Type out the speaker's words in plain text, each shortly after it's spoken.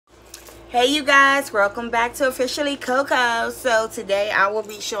Hey you guys, welcome back to Officially Coco. So today I will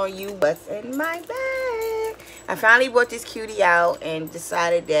be showing you what's in my bag. I finally brought this cutie out and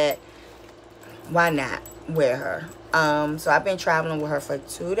decided that why not wear her. So I've been traveling with her for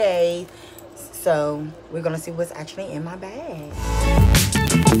 2 days. So we're gonna see what's actually in my bag.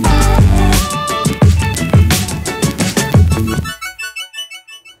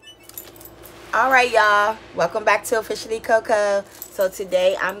 Alright y'all, welcome back to Officially Coco. So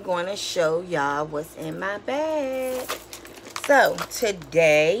today I'm going to show y'all what's in my bag. So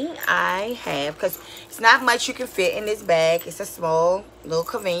today I have, because it's not much you can fit in this bag. It's a small little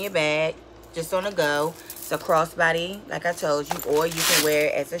convenient bag, just on the go. It's a crossbody, like I told you, or you can wear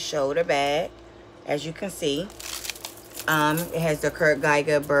it as a shoulder bag, as you can see. It has the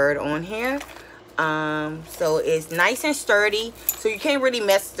Geiger bird on here. So it's nice and sturdy, so you can't really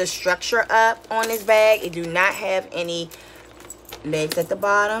mess the structure up on this bag. It do not have any legs at the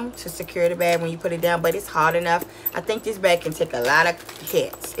bottom to secure the bag when you put it down, but it's hard enough. I think this bag can take a lot of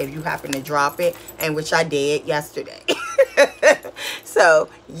hits if you happen to drop it, and which I did yesterday. So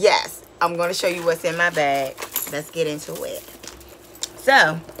yes, I'm going to show you what's in my bag. Let's get into it.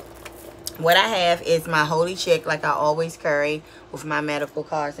 So what I have is my holy chick, like I always carry with my medical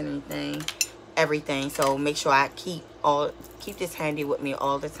cards and everything. So make sure I keep this handy with me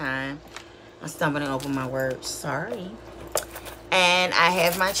all the time. I'm stumbling over my words, sorry. And I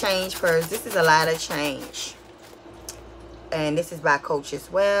have my change purse. This is a lot of change, and this is by Coach as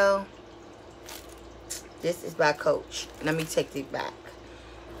well. This is by Coach. Let me take it back.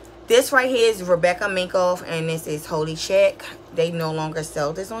 This right here is Rebecca Minkoff, and this is Holy Chick. They no longer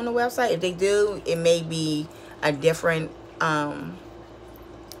sell this on the website. If they do, it may be a different name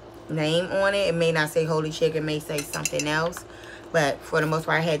on it. It may not say Holy Chick. It may say something else. But for the most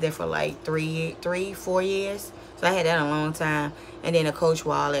part, I had that for like 4 years. So I had that a long time. And then a Coach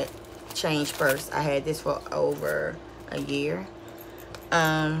wallet change purse. I had this for over a year.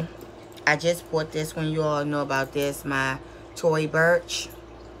 I just bought this one. You all know about this. My Tory Burch.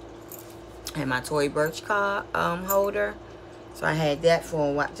 And my Tory Burch card holder. So I had that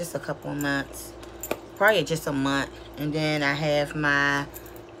for what, just a couple of months. Probably just a month. And then I have my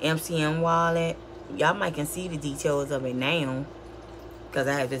MCM wallet. Y'all might can see the details of it now, because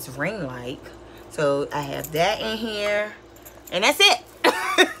I have this ring light. So I have that in here, and that's it.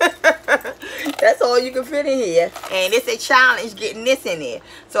 That's all you can fit in here, and it's a challenge getting this in there.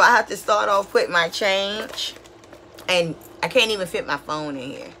 So I have to start off putting my change, and I can't even fit my phone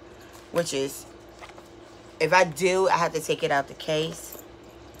in here, which is, if I do, I have to take it out the case,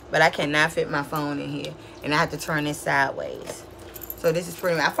 but I cannot fit my phone in here, and I have to turn it sideways. So this is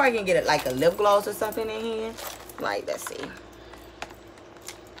pretty much, I probably can get it like a lip gloss or something in here. Like, let's see.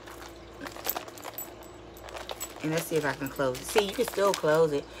 And let's see if I can close it. See, you can still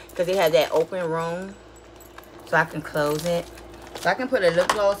close it, because it has that open room. So I can close it. So I can put a lip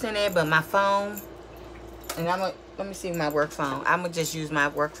gloss in there, but my phone, and let me see my work phone. I'm going to just use my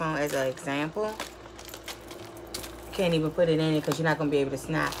work phone as an example. Can't even put it in it because you're not going to be able to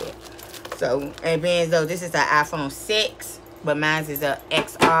snap it. So, and being as though this is an iPhone 6. But mine is a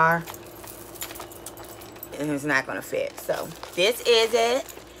XR, and it's not going to fit. So this is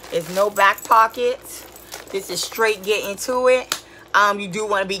it. It's no back pockets. This is straight getting to it. You do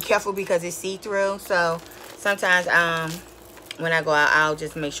want to be careful because it's see-through. So sometimes when I go out, I'll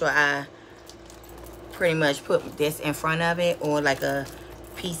just make sure I pretty much put this in front of it, or like a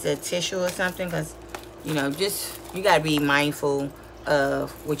piece of tissue or something, because you know, just you got to be mindful of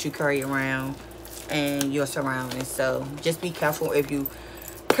what you carry around and your surroundings. So just be careful if you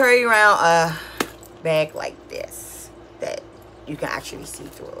carry around a bag like this, that you can actually see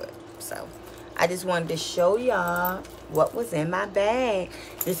through it. So I just wanted to show y'all what was in my bag.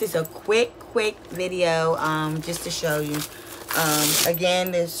 This is a quick video, just to show you.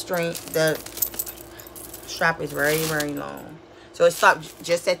 Again, the strap is very long, so it stops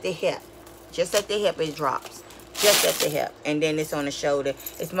just at the hip. Just at the hip it drops. Just at the hip, and then it's on the shoulder.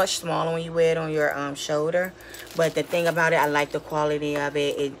 It's much smaller when you wear it on your shoulder, but the thing about it, I like the quality of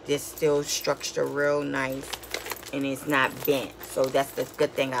it. It just still structured real nice, and it's not bent. So that's the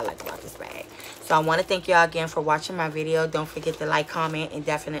good thing I like about this bag. So I want to thank y'all again for watching my video. Don't forget to like, comment, and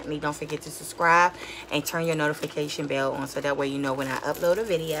definitely don't forget to subscribe and turn your notification bell on, so that way you know when I upload a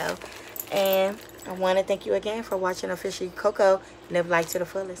video. And I want to thank you again for watching Officially Coco. Live life to the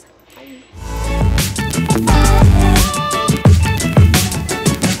fullest. Bye.